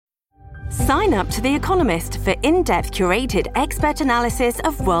Sign up to The Economist for in-depth curated expert analysis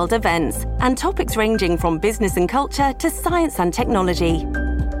of world events and topics ranging from business and culture to science and technology.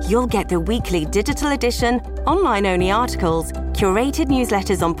 You'll get the weekly digital edition, online-only articles, curated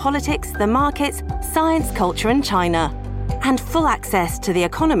newsletters on politics, the markets, science, culture, and China, and full access to The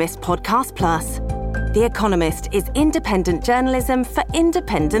Economist Podcast Plus. The Economist is independent journalism for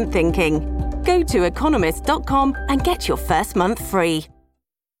independent thinking. Go to economist.com and get your first month free.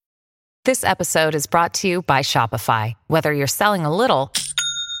 This episode is brought to you by Shopify. Whether you're selling a little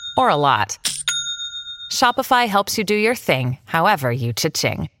or a lot, Shopify helps you do your thing, however you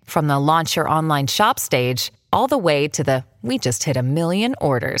cha-ching. From the launch your online shop stage, all the way to the we just hit 1 million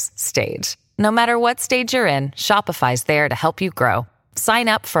orders stage. No matter what stage you're in, Shopify's there to help you grow. Sign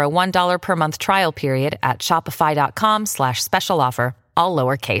up for a $1 per month trial period at shopify.com/special offer, all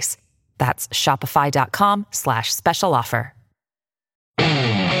lowercase. That's shopify.com/special offer.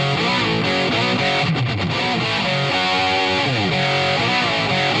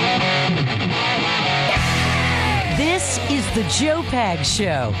 This is the Joe Pags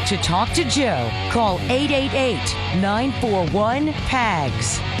Show. To talk to Joe, call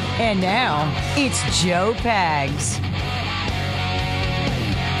 888-941-PAGS. And now, it's Joe Pags.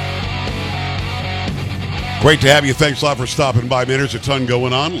 Great to have you. Thanks a lot for stopping by, man. There's a ton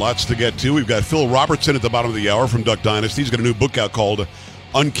going on. Lots to get to. We've got Phil Robertson at the bottom of the hour from Duck Dynasty. He's got a new book out called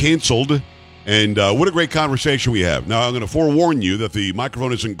Uncanceled. And what a great conversation we have. Now, I'm going to forewarn you that the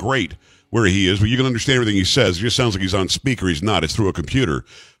microphone isn't great where he is, but you can understand everything he says. It just sounds like he's on speaker. He's not. It's through a computer.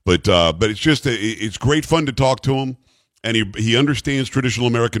 But it's just, it's great fun to talk to him. And he understands traditional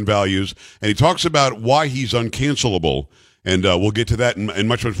American values. And he talks about why he's uncancelable. And we'll get to that and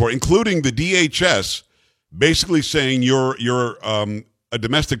much more, including the DHS basically saying you're a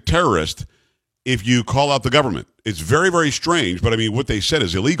domestic terrorist if you call out the government. It's very, very strange, but I mean, what they said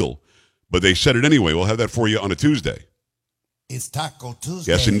is illegal, but they said it anyway. We'll have that for you on a Tuesday. It's Taco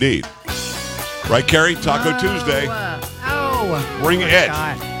Tuesday. Yes, indeed. Right, Carrie? Taco Tuesday. Bring it.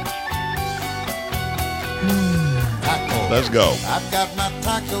 Taco. Let's go. I've got my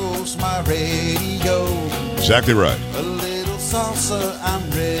tacos, my radio. Exactly right. A little salsa, I'm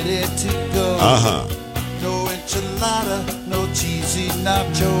ready to go. Uh-huh. No enchilada, no cheesy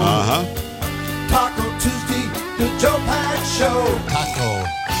nacho. Uh-huh. Taco Tuesday, the Joe Pags Show. Taco.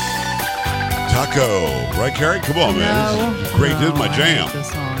 Right, Carrie? Come on, man. This is great. This is my jam. This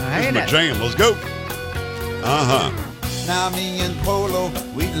is my jam. Let's go. Uh-huh. Now me and Polo,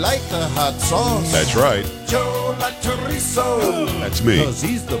 we like the hot sauce. That's right. Joe like chorizo. That's me. 'Cause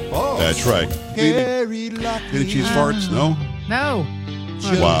he's the boss. That's right. Harry like Bean and cheese farts? No? No.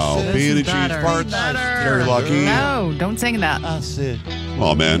 Wow. This Bean is and cheese better. farts? Very lucky. No, don't sing that. I said,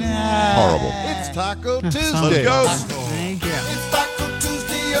 Oh, man. Horrible. it's Taco Tuesday. Let's go. Thank you. It's Taco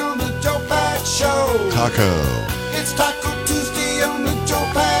Tuesday on the Joe Pags Show. Taco. It's Taco Tuesday on the Joe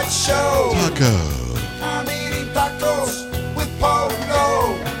Pags Show. Taco. I'm eating tacos with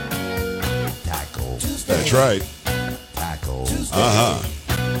Polo. Taco Tuesday. That's right. Taco Tuesday. Uh-huh.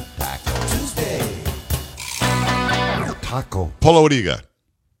 Taco Tuesday. Taco. Polo, what do you got?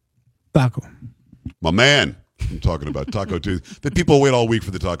 Taco. My man. I'm talking about Taco Tuesday. The people wait all week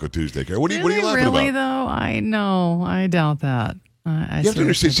for the Taco Tuesday. What are you laughing really, about? though? I know. I doubt that. You have to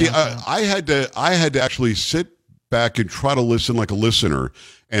understand. See, I had to actually sit back and try to listen like a listener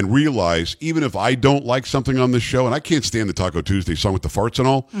and realize even if I don't like something on this show, and I can't stand the Taco Tuesday song with the farts and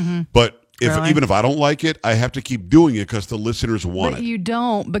all, but even if I don't like it, I have to keep doing it because the listeners want it. You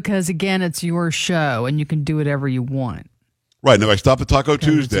don't, because again, it's your show and you can do whatever you want. Right. And if I stop at Taco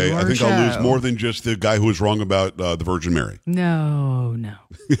Tuesday, I think show. I'll lose more than just the guy who was wrong about the Virgin Mary. No.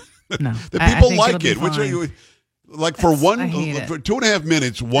 The people like it. Which are you? Like for for 2.5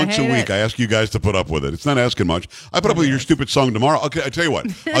 minutes once a week, I ask you guys to put up with it. It's not asking much. I put up with your stupid song tomorrow. Okay, I tell you what,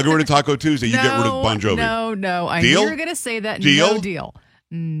 I'll get rid of Taco Tuesday. You get rid of Bon Jovi. No. I Deal? knew you were going to say that. Deal? No deal.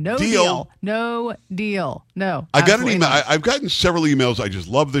 No deal. No deal. No. I got an email. I've gotten several emails. I just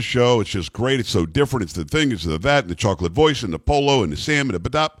love the show. It's just great. It's so different. It's the thing. It's the that, and the chocolate voice, and the Polo, and the Sam, and the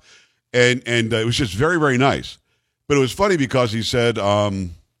Badap. And it was just very, very nice. But it was funny because he said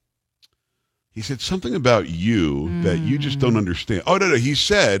something about you that you just don't understand. Oh, no. He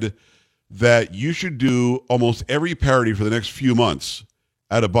said that you should do almost every parody for the next few months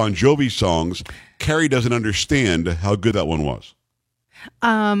out of Bon Jovi songs. Carrie doesn't understand how good that one was.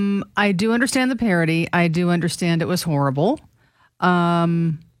 I do understand the parody. I do understand it was horrible.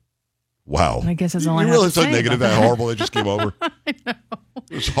 Wow. I guess that's all I have to say. You realize how negative that horrible that just came over? I know.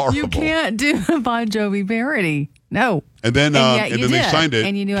 It was horrible. You can't do a Bon Jovi parody. No. And then, and they signed it,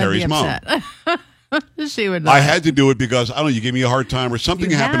 and you knew Carrie's I'd be mom. upset. She would I not. had to do it because, I don't know, you gave me a hard time or something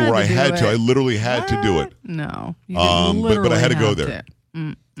You happened had where I to do had to. I it. literally had to do it. No. You But I literally had to go have there.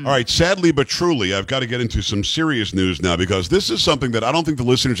 All right, sadly but truly, I've got to get into some serious news now because this is something that I don't think the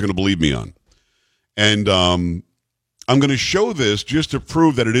listeners are going to believe me on. And I'm going to show this just to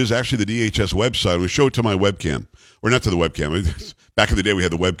prove that it is actually the DHS website. I'm going to show it to my webcam. Or not to the webcam. Back in the day, we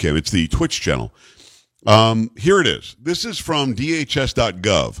had the webcam. It's the Twitch channel. Here it is. This is from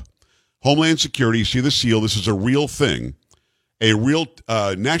dhs.gov. Homeland Security. You see the seal. This is a real thing. A real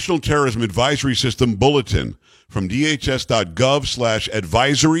National Terrorism Advisory System bulletin from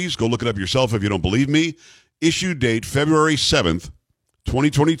dhs.gov/advisories. Go look it up yourself if you don't believe me. Issue date February 7th,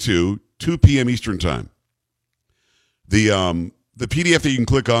 2022, 2 p.m. Eastern Time. The PDF that you can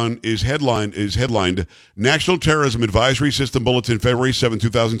click on is headlined National Terrorism Advisory System Bulletin, February 7,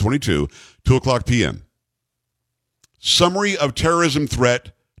 2022, 2 o'clock p.m. Summary of terrorism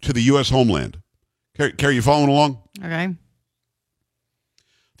threat to the U.S. homeland. Carrie, you following along? Okay.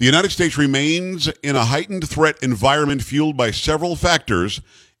 The United States remains in a heightened threat environment fueled by several factors,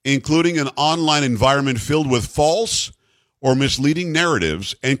 including an online environment filled with false or misleading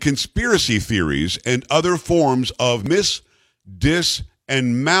narratives and conspiracy theories and other forms of dis,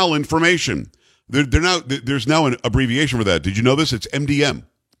 and malinformation. There's now an abbreviation for that. Did you know this? It's MDM.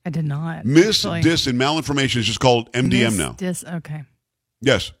 I did not. Dis, and malinformation is just called MDM now. Okay.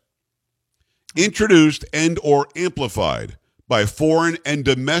 Yes. Introduced and or amplified by foreign and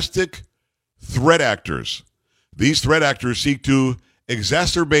domestic threat actors. These threat actors seek to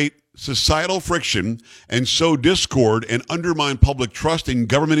exacerbate societal friction and sow discord and undermine public trust in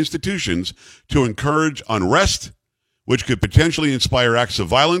government institutions to encourage unrest, which could potentially inspire acts of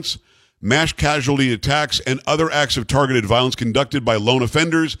violence, mass casualty attacks, and other acts of targeted violence conducted by lone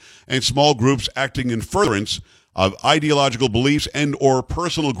offenders and small groups acting in furtherance of ideological beliefs and or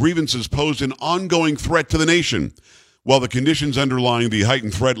personal grievances pose an ongoing threat to the nation. While the conditions underlying the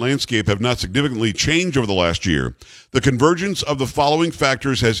heightened threat landscape have not significantly changed over the last year, the convergence of the following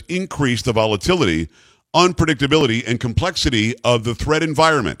factors has increased the volatility, unpredictability, and complexity of the threat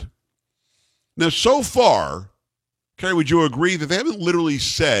environment. Now, so far, Carrie, would you agree that they haven't literally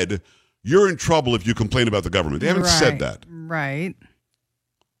said, you're in trouble if you complain about the government? They haven't said that. Right.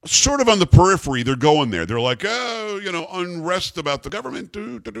 Sort of on the periphery, they're going there. They're like, unrest about the government.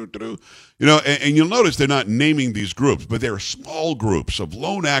 And you'll notice they're not naming these groups, but they're small groups of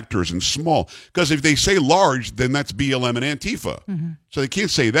lone actors and small. Because if they say large, then that's BLM and Antifa. Mm-hmm. So they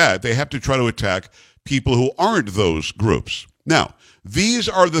can't say that. They have to try to attack people who aren't those groups. Now, these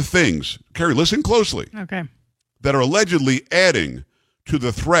are the things, Carrie, listen closely. Okay. That are allegedly adding to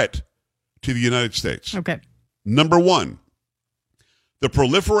the threat to the United States. Okay. Number one, the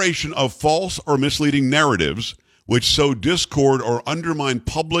proliferation of false or misleading narratives which sow discord or undermine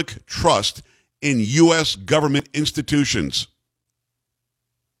public trust in U.S. government institutions.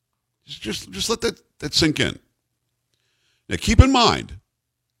 Just let that sink in. Now, keep in mind,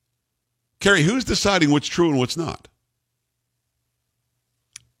 Carrie, who's deciding what's true and what's not?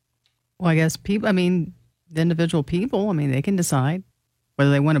 Well, I guess the individual people, they can decide whether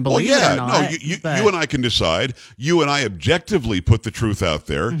they want to believe it or not. No, you and I can decide. You and I objectively put the truth out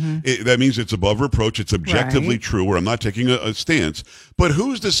there. Mm-hmm. That means it's above reproach. It's objectively true, where I'm not taking a stance. But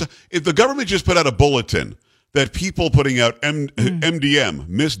who's this? If the government just put out a bulletin that people putting out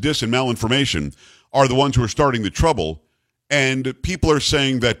MDM, dis, and malinformation, are the ones who are starting the trouble, and people are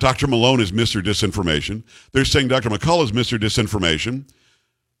saying that Dr. Malone is mis or disinformation. They're saying Dr. McCullough is mis or disinformation.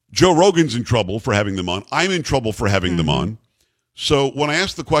 Joe Rogan's in trouble for having them on. I'm in trouble for having them on. So when I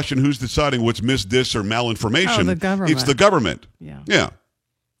ask the question, who's deciding what's dis, or malinformation? The government. It's the government. Yeah.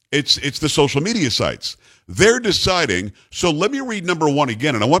 It's the social media sites. They're deciding. So let me read number one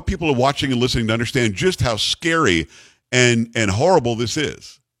again, and I want people watching and listening to understand just how scary and horrible this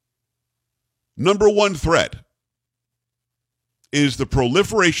is. Number one threat is the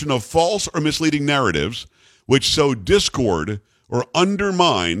proliferation of false or misleading narratives which sow discord or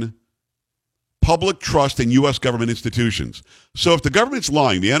undermine public trust in U.S. government institutions. So if the government's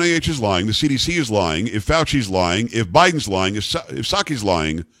lying, the NIH is lying, the CDC is lying, if Fauci's lying, if Biden's lying, if Psaki's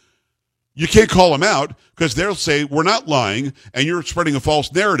lying, you can't call them out because they'll say, we're not lying, and you're spreading a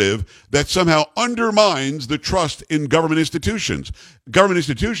false narrative that somehow undermines the trust in government institutions. Government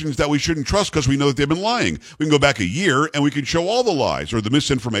institutions that we shouldn't trust because we know that they've been lying. We can go back a year and we can show all the lies or the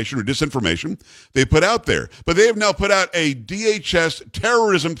misinformation or disinformation they put out there. But they have now put out a DHS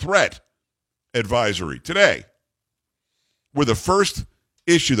terrorism threat advisory today, where the first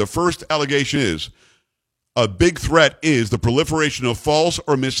allegation is a big threat is the proliferation of false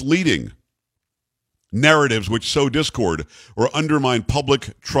or misleading narratives which sow discord or undermine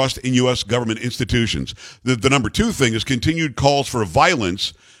public trust in U.S. government institutions. The number two thing is continued calls for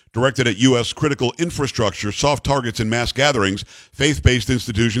violence directed at U.S. critical infrastructure, soft targets in mass gatherings, faith-based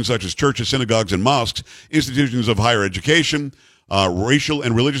institutions such as churches, synagogues, and mosques, institutions of higher education, racial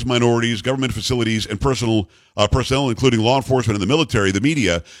and religious minorities, government facilities, and personnel, including law enforcement and the military, the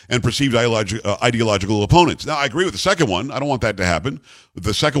media, and perceived ideological opponents. Now, I agree with the second one. I don't want that to happen.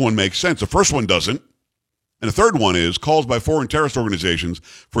 The second one makes sense. The first one doesn't. And the third one is calls by foreign terrorist organizations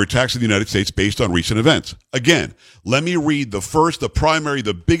for attacks in the United States based on recent events. Again, let me read the first, the primary,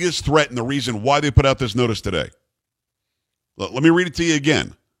 the biggest threat and the reason why they put out this notice today. Let me read it to you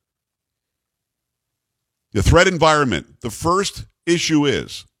again. The threat environment. The first issue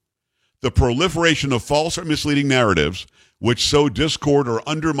is the proliferation of false or misleading narratives which sow discord or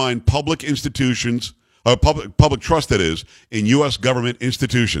undermine public institutions, public trust, that is, in U.S. government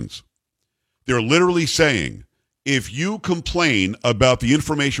institutions. They're literally saying, if you complain about the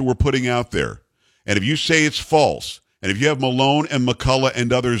information we're putting out there, and if you say it's false, and if you have Malone and McCullough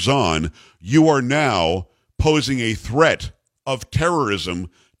and others on, you are now posing a threat of terrorism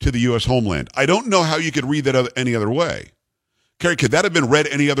to the U.S. homeland. I don't know how you could read that any other way. Carrie, could that have been read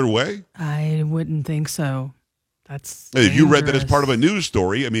any other way? I wouldn't think so. That's If you read that as part of a news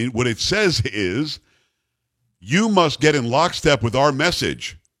story, I mean, what it says is, you must get in lockstep with our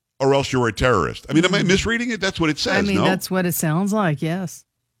message, or else you're a terrorist. I mean, am I misreading it? That's what it says, I mean, no? that's what it sounds like, yes.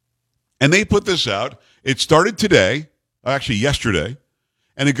 And they put this out. It started today, actually yesterday,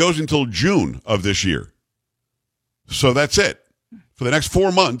 and it goes until June of this year. So that's it. For the next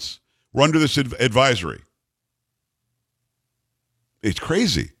 4 months, we're under this advisory. It's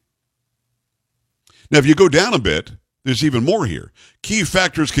crazy. Now, if you go down a bit, there's even more here. Key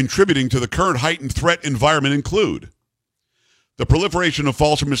factors contributing to the current heightened threat environment include the proliferation of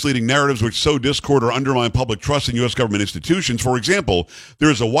false or misleading narratives which sow discord or undermine public trust in U.S. government institutions. For example,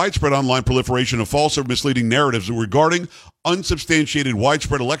 there is a widespread online proliferation of false or misleading narratives regarding unsubstantiated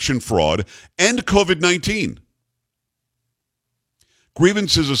widespread election fraud and COVID-19.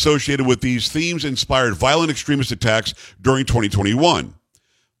 Grievances associated with these themes inspired violent extremist attacks during 2021.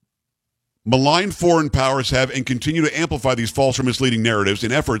 Malign foreign powers have and continue to amplify these false or misleading narratives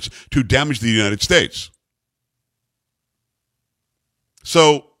in efforts to damage the United States.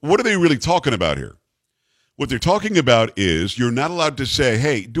 So what are they really talking about here? What they're talking about is you're not allowed to say,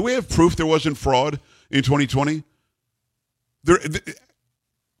 hey, do we have proof there wasn't fraud in 2020?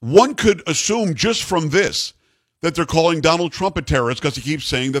 One could assume just from this that they're calling Donald Trump a terrorist because he keeps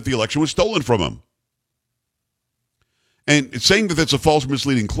saying that the election was stolen from him. And saying that that's a false,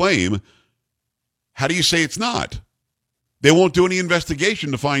 misleading claim, how do you say it's not? They won't do any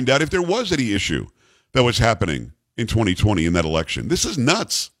investigation to find out if there was any issue that was happening in 2020 in that election. This is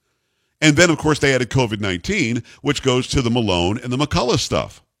nuts. And then, of course, they added COVID-19, which goes to the Malone and the McCullough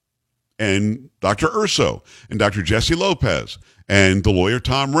stuff. And Dr. Urso and Dr. Jesse Lopez and the lawyer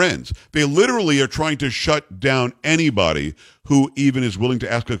Tom Renz. They literally are trying to shut down anybody who even is willing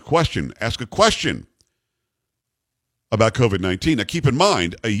to ask a question about COVID-19. Now, keep in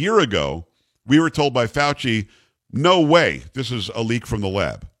mind, a year ago, we were told by Fauci, no way, this is a leak from the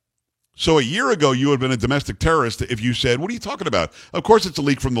lab. So a year ago, you would have been a domestic terrorist if you said, what are you talking about? Of course it's a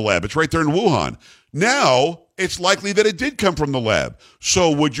leak from the lab. It's right there in Wuhan. Now, it's likely that it did come from the lab.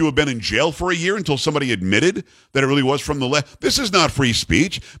 So would you have been in jail for a year until somebody admitted that it really was from the lab? This is not free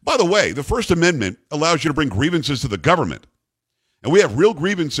speech. By the way, the First Amendment allows you to bring grievances to the government. And we have real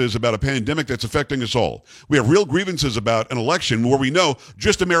grievances about a pandemic that's affecting us all. We have real grievances about an election where we know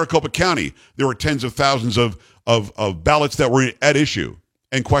just in Maricopa County, there were tens of thousands of ballots that were at issue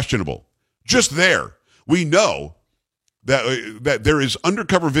and questionable. Just there, we know that there is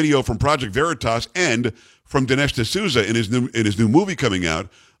undercover video from Project Veritas and from Dinesh D'Souza in his new movie coming out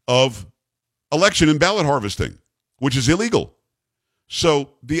of election and ballot harvesting, which is illegal.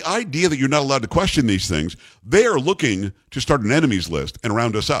 So the idea that you're not allowed to question these things, they are looking to start an enemies list and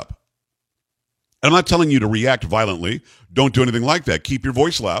round us up. And I'm not telling you to react violently. Don't do anything like that. Keep your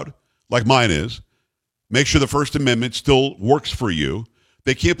voice loud, like mine is. Make sure the First Amendment still works for you.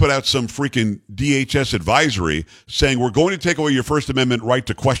 They can't put out some freaking DHS advisory saying we're going to take away your First Amendment right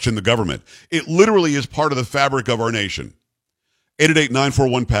to question the government. It literally is part of the fabric of our nation.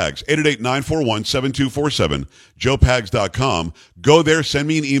 888-941-PAGS, 888-941-7247, joepags.com. Go there, send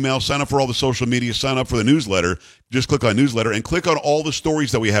me an email, sign up for all the social media, sign up for the newsletter. Just click on newsletter and click on all the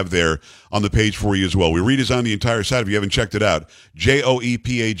stories that we have there on the page for you as well. We redesigned the entire site if you haven't checked it out.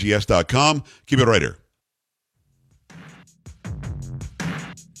 joepags.com. Keep it right here.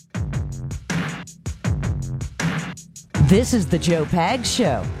 This is the Joe Pags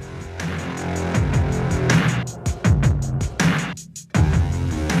Show.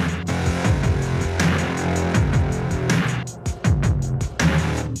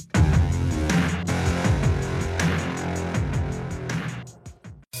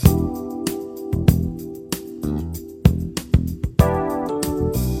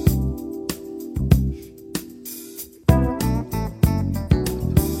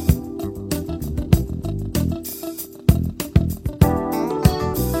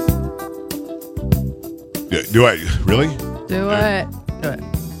 Yeah, do I really? Do it. Do it.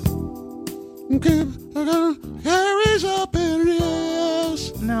 Carries up in the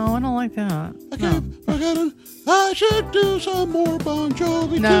ass. No, I don't like that. I should do some more Bon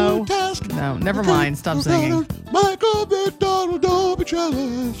Jovi No. to task. No, never mind. Stop singing. Michael McDonald, don't be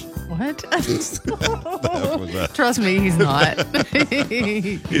jealous. What? that? Trust me, he's not.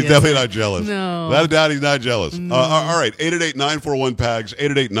 He's definitely not jealous. No. Without a doubt, he's not jealous. All right, 888-941-PAGS,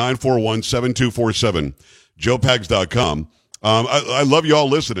 888-941-7247, joepags.com. I love you all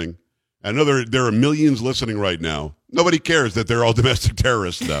listening. I know there are millions listening right now. Nobody cares that they're all domestic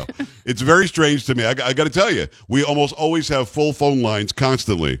terrorists now. It's very strange to me. I got to tell you, we almost always have full phone lines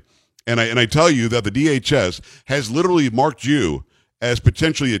constantly. And I tell you that the DHS has literally marked you as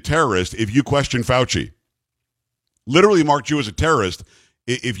potentially a terrorist if you question Fauci. Literally marked you as a terrorist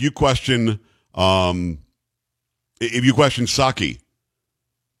if you question Psaki.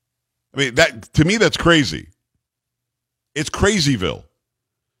 I mean, that to me that's crazy. It's crazyville.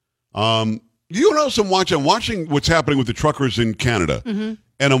 You know, I'm watching what's happening with the truckers in Canada, and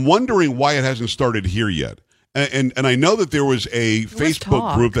I'm wondering why it hasn't started here yet. And I know that there was a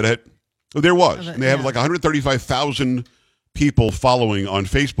Facebook group that had, there was, and they have like 135,000 people following on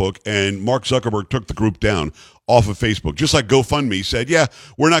Facebook, and Mark Zuckerberg took the group down off of Facebook. Just like GoFundMe said, yeah,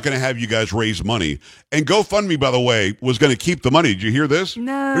 we're not going to have you guys raise money. And GoFundMe, by the way, was going to keep the money. Did you hear this?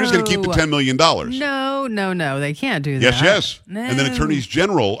 No. They're just going to keep the $10 million. No. They can't do that. Yes. No. And then attorneys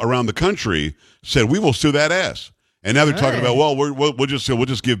general around the country said, we will sue that ass. And now they're talking about, well, we'll just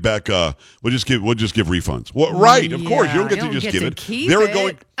give back, we'll just give refunds. Well, right, of course, you don't get to just give it. They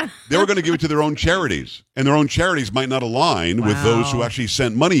were going to give it to their own charities, and their own charities might not align with those who actually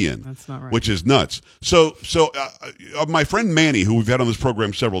sent money in. That's not right. Which is nuts. So my friend Manny, who we've had on this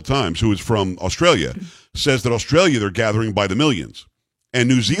program several times, who is from Australia, says that Australia they're gathering by the millions, and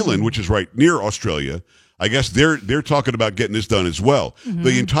New Zealand, which is right near Australia, I guess they're talking about getting this done as well.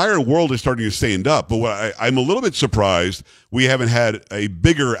 The entire world is starting to stand up, but I'm a little bit surprised we haven't had a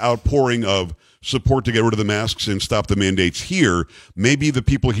bigger outpouring of support to get rid of the masks and stop the mandates here. Maybe the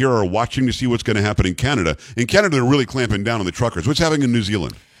people here are watching to see what's going to happen in Canada. In Canada, they're really clamping down on the truckers. What's happening in New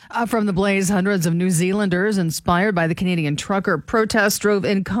Zealand? From the blaze, hundreds of New Zealanders inspired by the Canadian trucker protests drove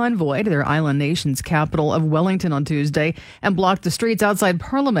in convoy to their island nation's capital of Wellington on Tuesday and blocked the streets outside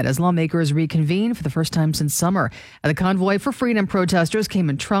Parliament as lawmakers reconvened for the first time since summer. The Convoy for Freedom protesters came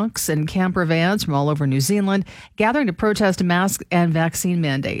in trucks and camper vans from all over New Zealand, gathering to protest mask and vaccine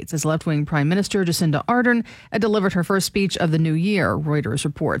mandates as left-wing Prime Minister Jacinda Ardern delivered her first speech of the new year, Reuters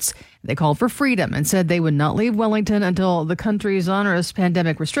reports. They called for freedom and said they would not leave Wellington until the country's onerous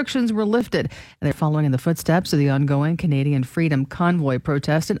pandemic restrictions were lifted. And they're following in the footsteps of the ongoing Canadian Freedom Convoy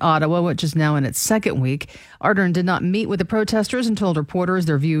protest in Ottawa, which is now in its second week. Ardern did not meet with the protesters and told reporters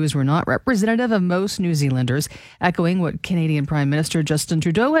their views were not representative of most New Zealanders, echoing what Canadian Prime Minister Justin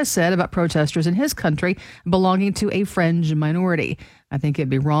Trudeau has said about protesters in his country belonging to a fringe minority. I think it'd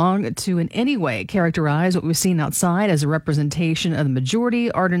be wrong to in any way characterize what we've seen outside as a representation of the majority,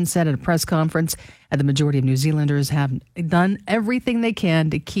 Ardern said at a press conference. And the majority of New Zealanders have done everything they can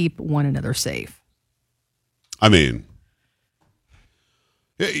to keep one another safe. I mean,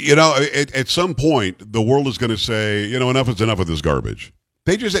 you know, at some point, the world is going to say, you know, enough is enough of this garbage.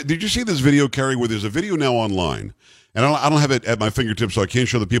 Did you see this video, Carrie, where there's a video now online, and I don't have it at my fingertips, so I can't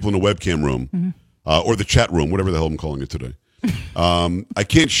show the people in the webcam room or the chat room, whatever the hell I'm calling it today. I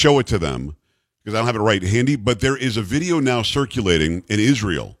can't show it to them because I don't have it right handy, but there is a video now circulating in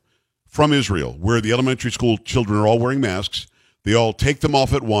Israel, from Israel, where the elementary school children are all wearing masks. They all take them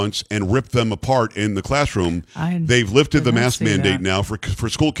off at once and rip them apart in the classroom. They've lifted the mask mandate now for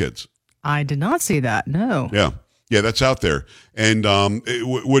school kids. I did not see that, no. Yeah, that's out there. And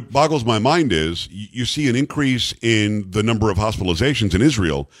what boggles my mind is you see an increase in the number of hospitalizations in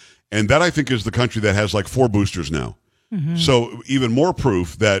Israel, and that I think is the country that has like 4 boosters now. So even more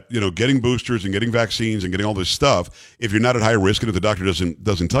proof that, you know, getting boosters and getting vaccines and getting all this stuff, if you're not at high risk and if the doctor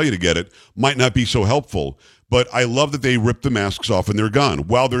doesn't tell you to get it, might not be so helpful. But I love that they ripped the masks off and they're gone.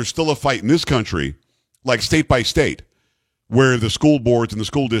 While there's still a fight in this country, like state by state, where the school boards and the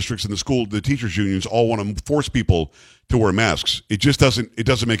school districts and the teachers unions all want to force people to wear masks. It just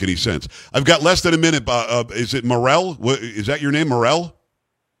doesn't make any sense. I've got less than a minute. Is it Morel? Is that your name, Morel?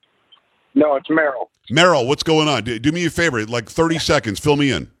 No, it's Merrill. Merrill, what's going on? Do me a favor, like 30 seconds. Fill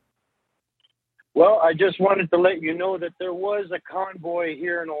me in. Well, I just wanted to let you know that there was a convoy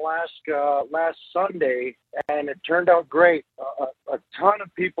here in Alaska last Sunday, and it turned out great. A ton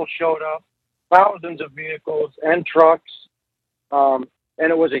of people showed up, thousands of vehicles and trucks, and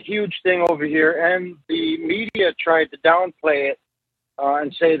it was a huge thing over here. And the media tried to downplay it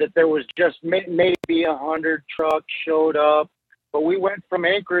and say that there was just maybe 100 trucks showed up. But we went from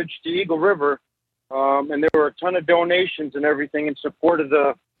Anchorage to Eagle River, and there were a ton of donations and everything in support of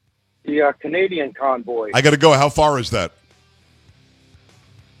the Canadian convoy. I got to go. How far is that?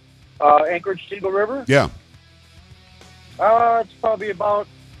 Anchorage to Eagle River? Yeah. It's probably about,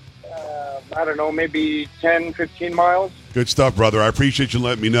 I don't know, maybe 10, 15 miles. Good stuff, brother. I appreciate you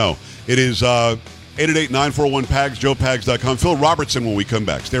letting me know. It is 888-941-PAGS, joepags.com. Phil Robertson when we come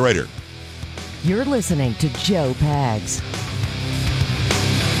back. Stay right here. You're listening to Joe Pags.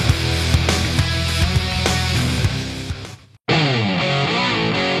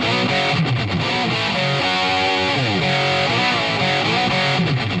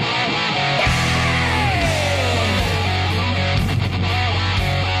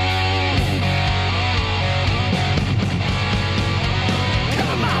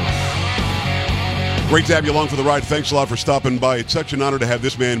 Great to have you along for the ride. Thanks a lot for stopping by. It's such an honor to have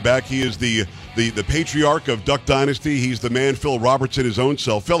this man back. He is the patriarch of Duck Dynasty. He's the man, Phil Robertson, his own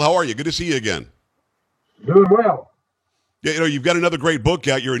self. Phil, how are you? Good to see you again. Doing well. Yeah, you've got another great book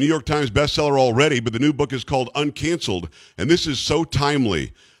out. You're a New York Times bestseller already, but the new book is called Uncanceled, and this is so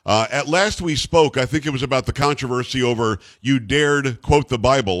timely. At last we spoke, I think it was about the controversy over you dared quote the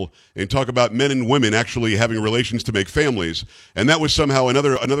Bible and talk about men and women actually having relations to make families. And that was somehow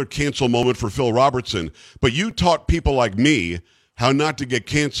another cancel moment for Phil Robertson. But you taught people like me how not to get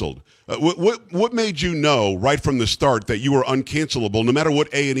canceled. What made you know right from the start that you were uncancelable, no matter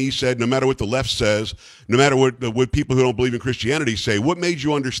what A&E said, no matter what the left says, no matter what people who don't believe in Christianity say? What made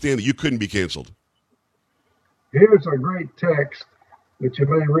you understand that you couldn't be canceled? Here's a great text that you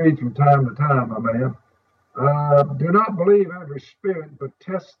may read from time to time, my man. Do not believe every spirit, but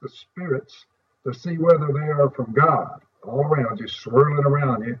test the spirits to see whether they are from God. All around you, swirling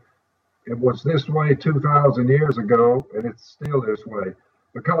around you. It was this way 2,000 years ago, and it's still this way.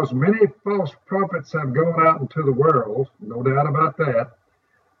 Because many false prophets have gone out into the world, no doubt about that.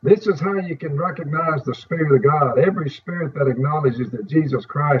 This is how you can recognize the Spirit of God. Every spirit that acknowledges that Jesus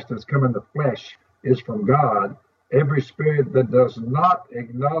Christ has come in the flesh is from God. Every spirit that does not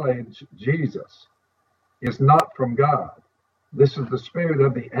acknowledge Jesus is not from God. This is the spirit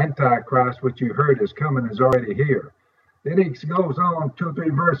of the Antichrist, which you heard is coming, is already here. Then he goes on 2 or 3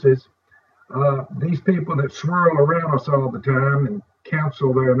 verses. These people that swirl around us all the time and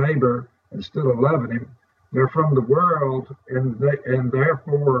counsel their neighbor instead of loving him, they're from the world and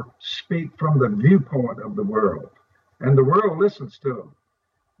therefore speak from the viewpoint of the world. And the world listens to them.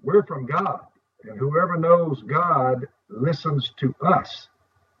 We're from God. And whoever knows God listens to us.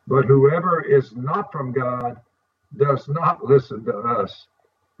 But whoever is not from God does not listen to us.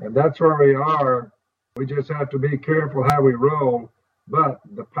 And that's where we are. We just have to be careful how we roll. But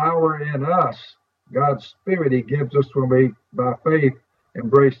the power in us, God's Spirit, he gives us when we, by faith,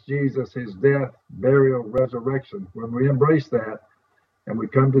 embrace Jesus, his death, burial, resurrection. When we embrace that and we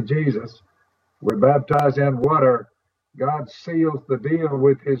come to Jesus, we're baptized in water. God seals the deal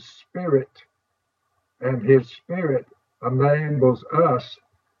with his Spirit. And his Spirit enables us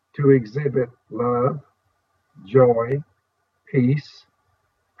to exhibit love, joy, peace,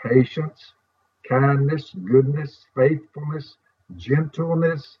 patience, kindness, goodness, faithfulness,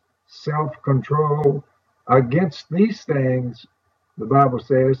 gentleness, self-control. Against these things, the Bible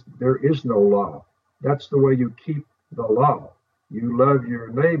says there is no law. That's the way you keep the law. You love your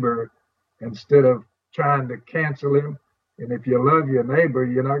neighbor instead of trying to cancel him. And if you love your neighbor,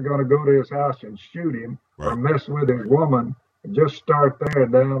 you're not going to go to his house and shoot him or mess with his woman. And just start there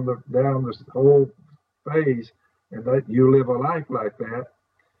down this whole phase, and that you live a life like that.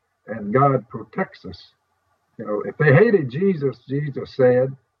 And God protects us. You know, if they hated Jesus, Jesus said,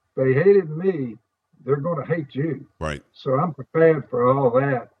 if they hated me, they're going to hate you. Right. So I'm prepared for all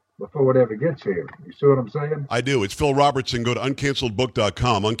that before it ever gets here. You see what I'm saying? I do. It's Phil Robertson. Go to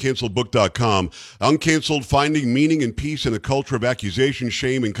uncanceledbook.com, uncanceledbook.com. Uncanceled, Finding Meaning and Peace in a Culture of Accusation,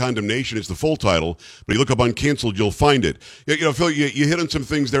 Shame, and Condemnation is the full title. But you look up Uncanceled, you'll find it. You know, Phil, you hit on some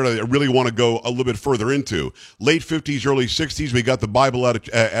things there that I really want to go a little bit further into. Late 50s, early 60s, we got the Bible out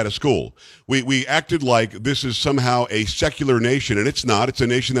of school. We acted like this is somehow a secular nation, and it's not. It's a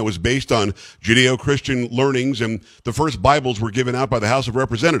nation that was based on Judeo-Christian learnings, and the first Bibles were given out by the House of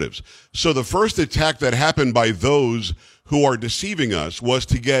Representatives. So the first attack that happened by those who are deceiving us was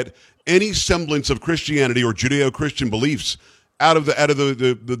to get any semblance of Christianity or Judeo-Christian beliefs out of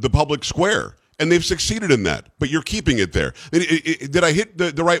the public square. And they've succeeded in that, but you're keeping it there. Did I hit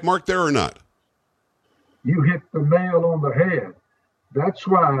the right mark there or not? You hit the nail on the head. That's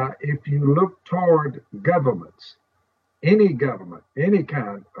why if you look toward governments, any government, any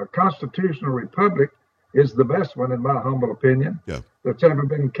kind, a constitutional republic, is the best one, in my humble opinion, Yeah. that's ever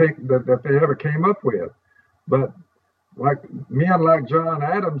been that they ever came up with. But like men like John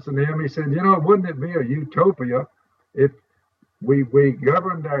Adams and him, he said, wouldn't it be a utopia if we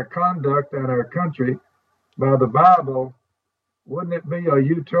governed our conduct and our country by the Bible? Wouldn't it be a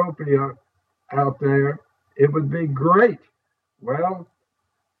utopia out there? It would be great. Well,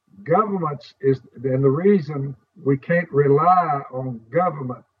 governments and the reason we can't rely on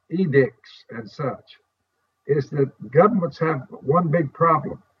government edicts and such is that governments have one big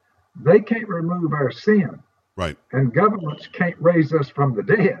problem. They can't remove our sin. Right. And governments can't raise us from the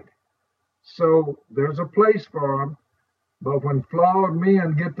dead. So there's a place for them. But when flawed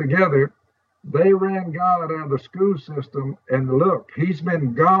men get together, they ran God out of the school system. And look, he's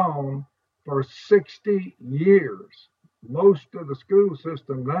been gone for 60 years. Most of the school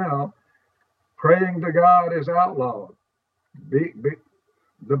system now, praying to God is outlawed. The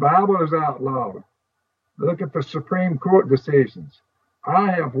Bible is outlawed. Look at the Supreme Court decisions.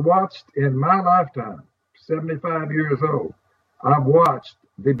 I have watched in my lifetime, 75 years old, I've watched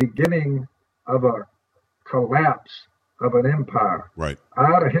the beginning of a collapse of an empire. Right. I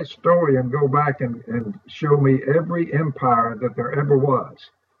had a historian go back and show me every empire that there ever was,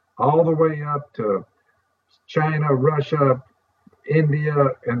 all the way up to China, Russia,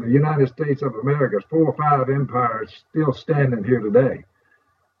 India, and the United States of America. 4 or 5 empires still standing here today.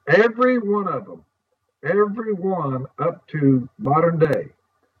 Every one of them, every one up to modern day,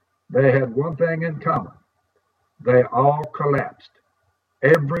 they had one thing in common. They all collapsed.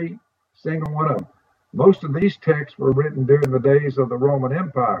 Every single one of them. Most of these texts were written during the days of the Roman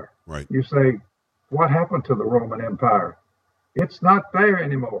Empire. Right. You say, what happened to the Roman Empire? It's not there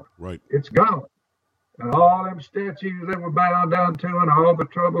anymore. Right. It's gone. And all them statues they were bowing down to, and all the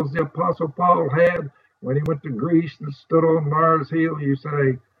troubles the Apostle Paul had when he went to Greece and stood on Mars Hill, you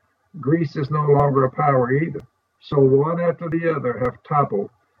say, Greece is no longer a power either. So one after the other have toppled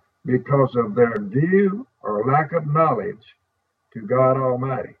because of their view or lack of knowledge to God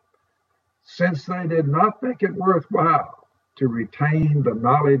Almighty. Since they did not think it worthwhile to retain the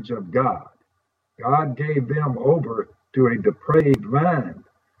knowledge of God, God gave them over to a depraved mind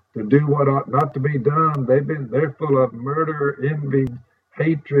to do what ought not to be done. They're full of murder, envy,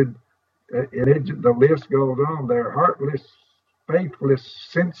 hatred, the list goes on. They're heartless, faithless,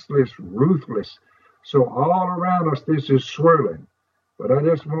 senseless, ruthless. So all around us, this is swirling. But I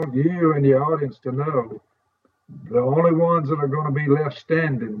just want you and the audience to know the only ones that are going to be left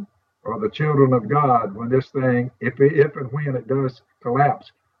standing are the children of God when this thing, if and when it does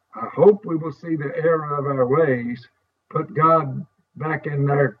collapse. I hope we will see the error of our ways, put God back in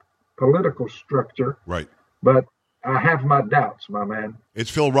their political structure. Right. But I have my doubts, my man.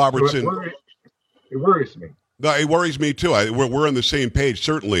 It's Phil Robertson. So it worries me. No, it worries me too. We're on the same page,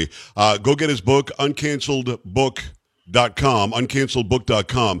 certainly. Go get his book, uncanceledbook.com.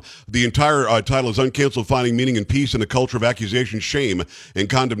 The entire title is Uncanceled, Finding Meaning and Peace in a Culture of Accusation, Shame, and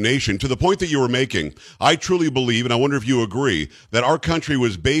Condemnation. To the point that you were making, I truly believe, and I wonder if you agree, that our country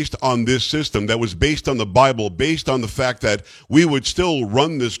was based on this system, that was based on the Bible, based on the fact that we would still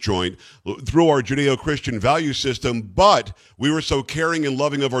run this joint through our Judeo-Christian value system, but we were so caring and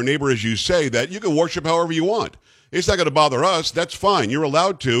loving of our neighbor, as you say, that you can worship however you want. It's not going to bother us. That's fine. You're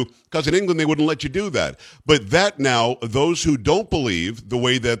allowed to, because in England they wouldn't let you do that. But that now, those who don't believe the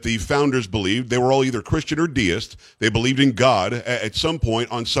way that the founders believed, they were all either Christian or deist. They believed in God at some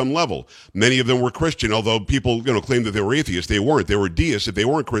point on some level. Many of them were Christian, although people claim that they were atheists. They weren't. They were deists if they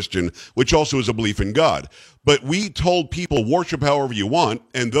weren't Christian, which also is a belief in God. But we told people worship however you want,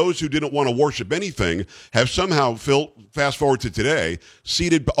 and those who didn't want to worship anything have somehow, Phil, fast forward to today,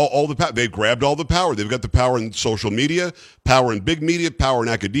 ceded all the power. They've grabbed all the power. They've got the power in social media, power in big media, power in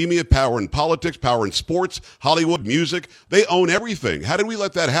academia, power in politics, power in sports, Hollywood, music. They own everything. How did we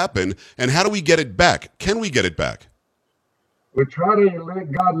let that happen, and how do we get it back? Can we get it back? We try to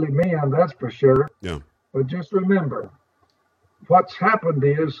elect godly men, that's for sure. Yeah. But just remember, what's happened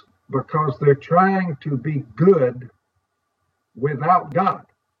is because they're trying to be good without God.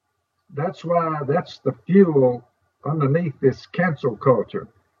 That's why that's the fuel underneath this cancel culture.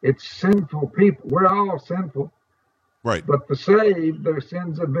 It's sinful people. We're all sinful. Right. But the saved, their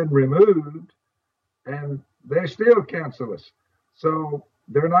sins have been removed, and they're still cancel us. So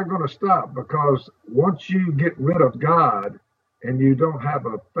they're not going to stop, because once you get rid of God and you don't have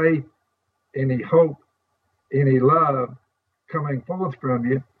a faith, any hope, any love coming forth from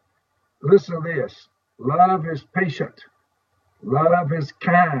you, listen to this. Love is patient. Love is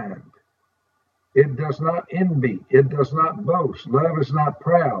kind. It does not envy. It does not boast. Love is not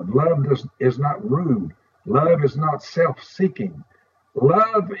proud. Love is not rude. Love is not self-seeking.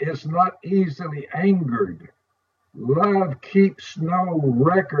 Love is not easily angered. Love keeps no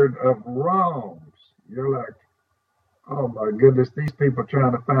record of wrongs. You're like, oh my goodness, these people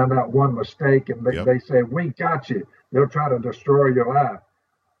trying to find out one mistake, and they say, we got you. They'll try to destroy your life.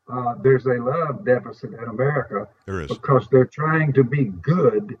 There's a love deficit in America. There is. Because they're trying to be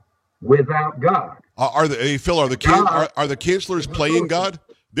good without God. Phil, are the cancelers playing God?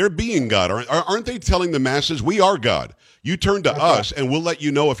 They're being God. Aren't they telling the masses, we are God? You turn to us, and we'll let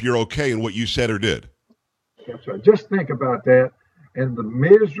you know if you're okay in what you said or did. That's right. Just think about that. And the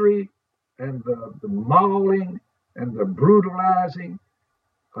misery and the mauling and the brutalizing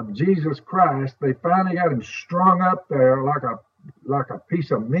of Jesus Christ, they finally got him strung up there like a piece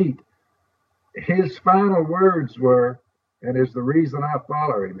of meat. His final words were, and is the reason I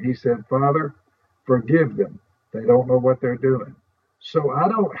follow him, he said, Father, forgive them. They don't know what they're doing. So I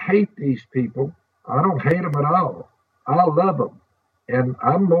don't hate these people. I don't hate them at all. I love them. And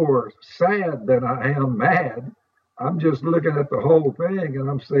I'm more sad than I am mad. I'm just looking at the whole thing and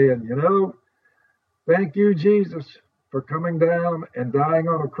I'm saying, thank you, Jesus, for coming down and dying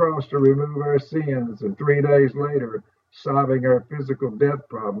on a cross to remove our sins, and 3 days later solving our physical death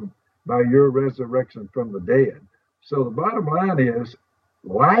problem by your resurrection from the dead. So the bottom line is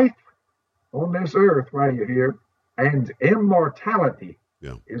life on this earth while you're here and immortality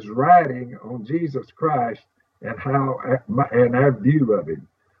is riding on Jesus Christ and our view of him.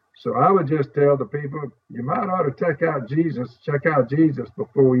 So I would just tell the people, you might ought to check out Jesus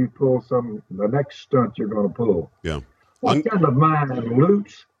before you pull the next stunt you're going to pull. Yeah. What kind of mind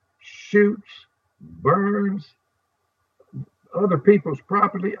loots, shoots, burns other people's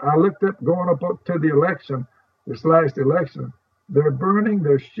property? I looked up going up to the election, this last election. They're burning,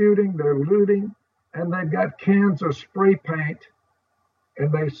 they're shooting, they're looting, and they've got cans of spray paint,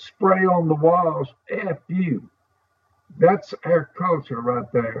 and they spray on the walls, F you. That's our culture right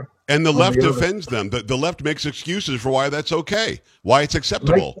there. And the left defends them. The left makes excuses for why that's okay, why it's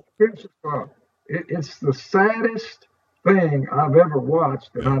acceptable. It's the saddest thing I've ever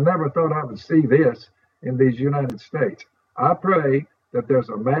watched, and I never thought I would see this in these United States. I pray that there's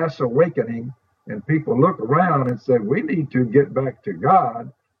a mass awakening and people look around and say, we need to get back to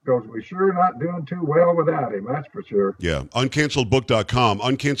God, because we're sure not doing too well without him, that's for sure. Yeah, Uncanceledbook.com.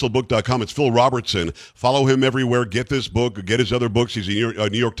 Uncanceledbook.com. It's Phil Robertson. Follow him everywhere. Get this book. Get his other books. He's a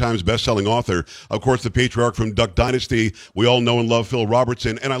New York Times bestselling author. Of course, the patriarch from Duck Dynasty. We all know and love Phil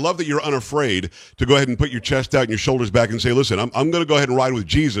Robertson. And I love that you're unafraid to go ahead and put your chest out and your shoulders back and say, listen, I'm going to go ahead and ride with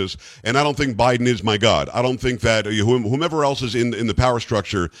Jesus, and I don't think Biden is my God. I don't think that whomever else is in the power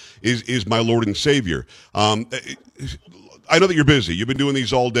structure is my Lord and Savior. I know that you're busy. You've been doing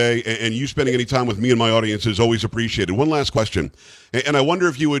these all day, and you spending any time with me and my audience is always appreciated. One last question, and I wonder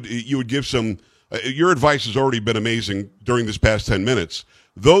if you would give some. Your advice has already been amazing during this past 10 minutes.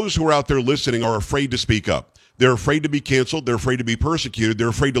 Those who are out there listening are afraid to speak up. They're afraid to be canceled. They're afraid to be persecuted. They're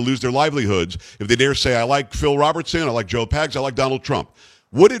afraid to lose their livelihoods if they dare say, I like Phil Robertson, I like Joe Pags, I like Donald Trump.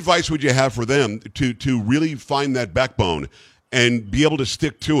 What advice would you have for them to really find that backbone and be able to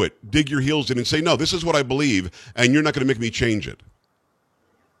stick to it, dig your heels in and say, no, this is what I believe, and you're not going to make me change it?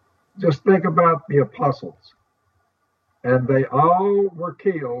 Just think about the apostles. And they all were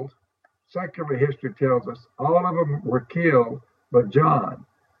killed. Secular history tells us all of them were killed but John.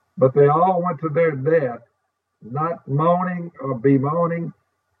 But they all went to their death, not moaning or bemoaning.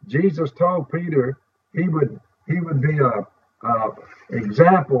 Jesus told Peter he would be a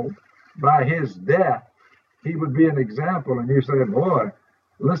example by his death. He would be an example, and you say, boy,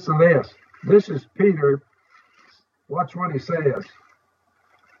 listen to this. This is Peter. Watch what he says.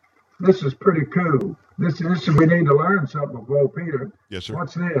 This is pretty cool. This we need to learn something about Peter. Yes, sir.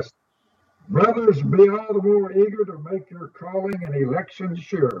 Watch this. Brothers, be all the more eager to make your calling and election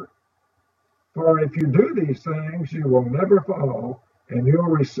sure. For if you do these things, you will never fall, and you'll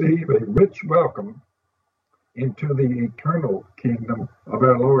receive a rich welcome into the eternal kingdom of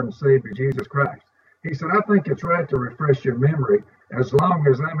our Lord and Savior, Jesus Christ. He said, I think it's right to refresh your memory. As long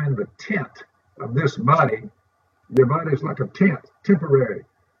as I'm in the tent of this body, your body's like a tent, temporary,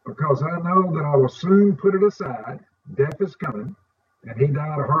 because I know that I will soon put it aside. Death is coming, and he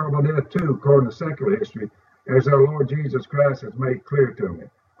died a horrible death too, according to secular history, as our Lord Jesus Christ has made clear to me.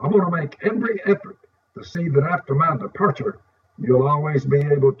 I'm going to make every effort to see that after my departure, you'll always be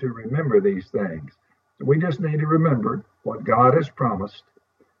able to remember these things. So we just need to remember what God has promised,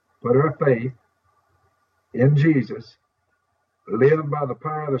 put our faith in Jesus, live by the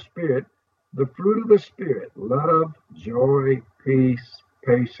power of the Spirit, the fruit of the Spirit, love, joy, peace,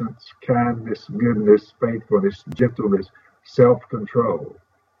 patience, kindness, goodness, faithfulness, gentleness, self-control.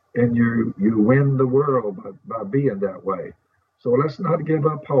 And you win the world by being that way. So let's not give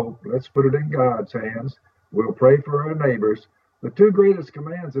up hope. Let's put it in God's hands. We'll pray for our neighbors. The two greatest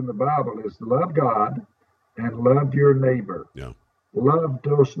commands in the Bible is love God and love your neighbor. Yeah. Love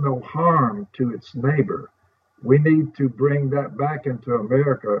does no harm to its neighbor. We need to bring that back into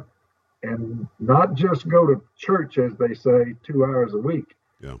America and not just go to church, as they say, 2 hours a week.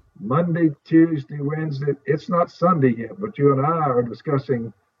 Yeah. Monday, Tuesday, Wednesday. It's not Sunday yet, but you and I are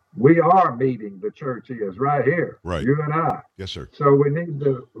discussing. We are meeting, the church is right here. Right. You and I. Yes, sir. So we need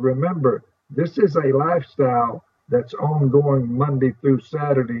to remember this is a lifestyle that's ongoing Monday through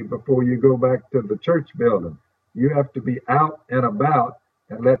Saturday before you go back to the church building. You have to be out and about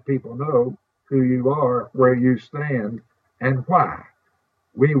and let people know who you are, where you stand, and why.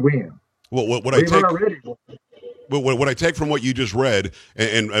 We win. Well, what I take from what you just read,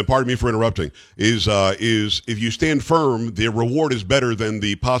 and pardon me for interrupting, is if you stand firm, the reward is better than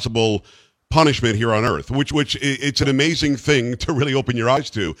the possible punishment here on earth, which it's an amazing thing to really open your eyes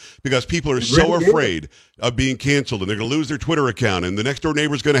to, because people are so afraid of being canceled, and they're going to lose their Twitter account, and the next door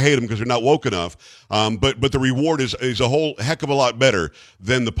neighbor's going to hate them because they're not woke enough. But the reward is a whole heck of a lot better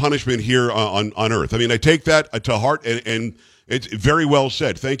than the punishment here on earth. I mean, I take that to heart, and it's very well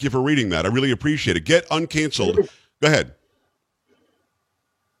said. Thank you for reading that. I really appreciate it. Get Uncanceled. Go ahead.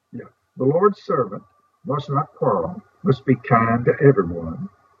 Yeah. The Lord's servant must not quarrel, must be kind to everyone,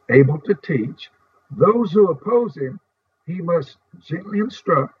 able to teach. Those who oppose him, he must gently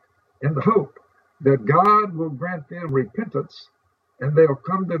instruct in the hope that God will grant them repentance and they'll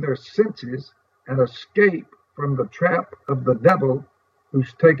come to their senses and escape from the trap of the devil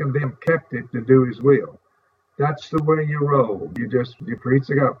who's taken them captive to do his will. That's the way you roll. You preach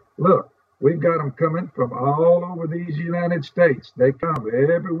the gospel. Look, we've got them coming from all over these United States. They come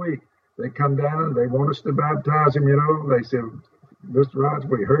every week. They come down. They want us to baptize them. They said, Mr. Rogers,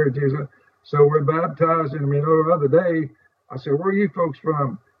 we heard you. So we're baptizing them. The other day, I said, where are you folks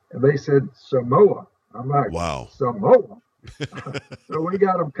from? And they said, Samoa. I'm like, wow, Samoa? So we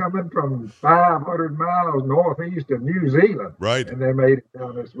got them coming from 500 miles northeast of New Zealand. Right. And they made it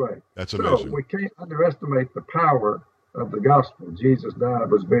down this way. That's amazing. So we can't underestimate the power of the gospel. Jesus died,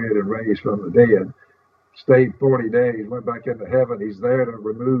 was buried, and raised from the dead. Stayed 40 days, went back into heaven. He's there to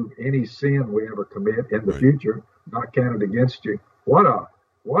remove any sin we ever commit in the future, not counted against you. What a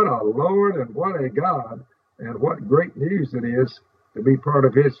Lord and what a God, and what great news it is to be part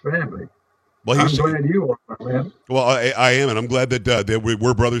of his family. Well, I'm glad you are, my man. Well, I am, and I'm glad that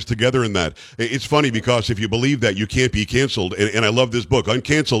we're brothers together in that. It's funny because if you believe that, you can't be canceled. And I love this book,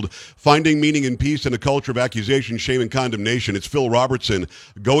 Uncanceled, Finding Meaning and Peace in a Culture of Accusation, Shame, and Condemnation. It's Phil Robertson.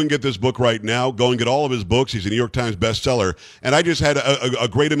 Go and get this book right now. Go and get all of his books. He's a New York Times bestseller. And I just had a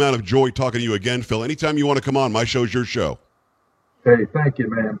great amount of joy talking to you again, Phil. Anytime you want to come on, my show's your show. Hey, thank you,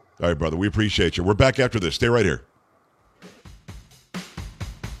 man. All right, brother. We appreciate you. We're back after this. Stay right here.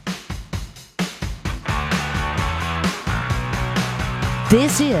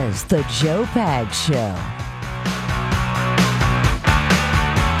 This is the Joe Pags Show.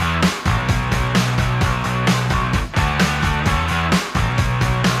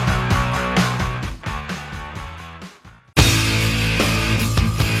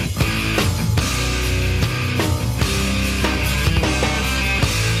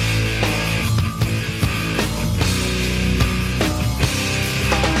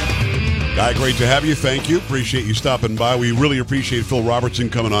 Great to have you. Thank you. Appreciate you stopping by. We really appreciate Phil Robertson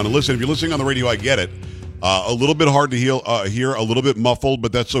coming on. And listen, if you're listening on the radio, I get it. A little bit hard to hear, a little bit muffled,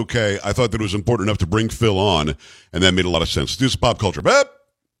 but that's okay. I thought that it was important enough to bring Phil on, and that made a lot of sense. Let's do some pop culture.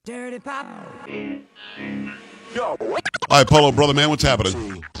 Dirty pop. Hi, Polo, brother man. What's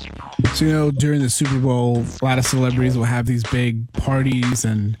happening? So, during the Super Bowl, a lot of celebrities will have these big parties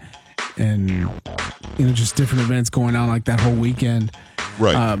and just different events going on like that whole weekend.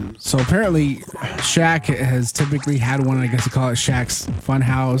 Right. So apparently Shaq has typically had one, I guess you call it Shaq's Fun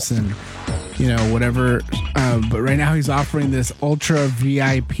House and, whatever. But right now he's offering this ultra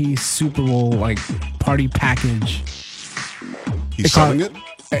VIP Super Bowl party package. He's selling it?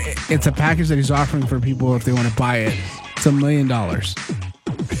 It's a package that he's offering for people if they want to buy it. It's $1 million.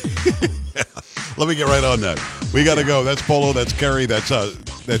 Let me get right on that. We got to go. That's Polo. That's Kerry. That's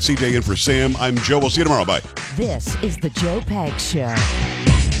CJ in for Sam. I'm Joe. We'll see you tomorrow. Bye. This is the Joe Pags Show.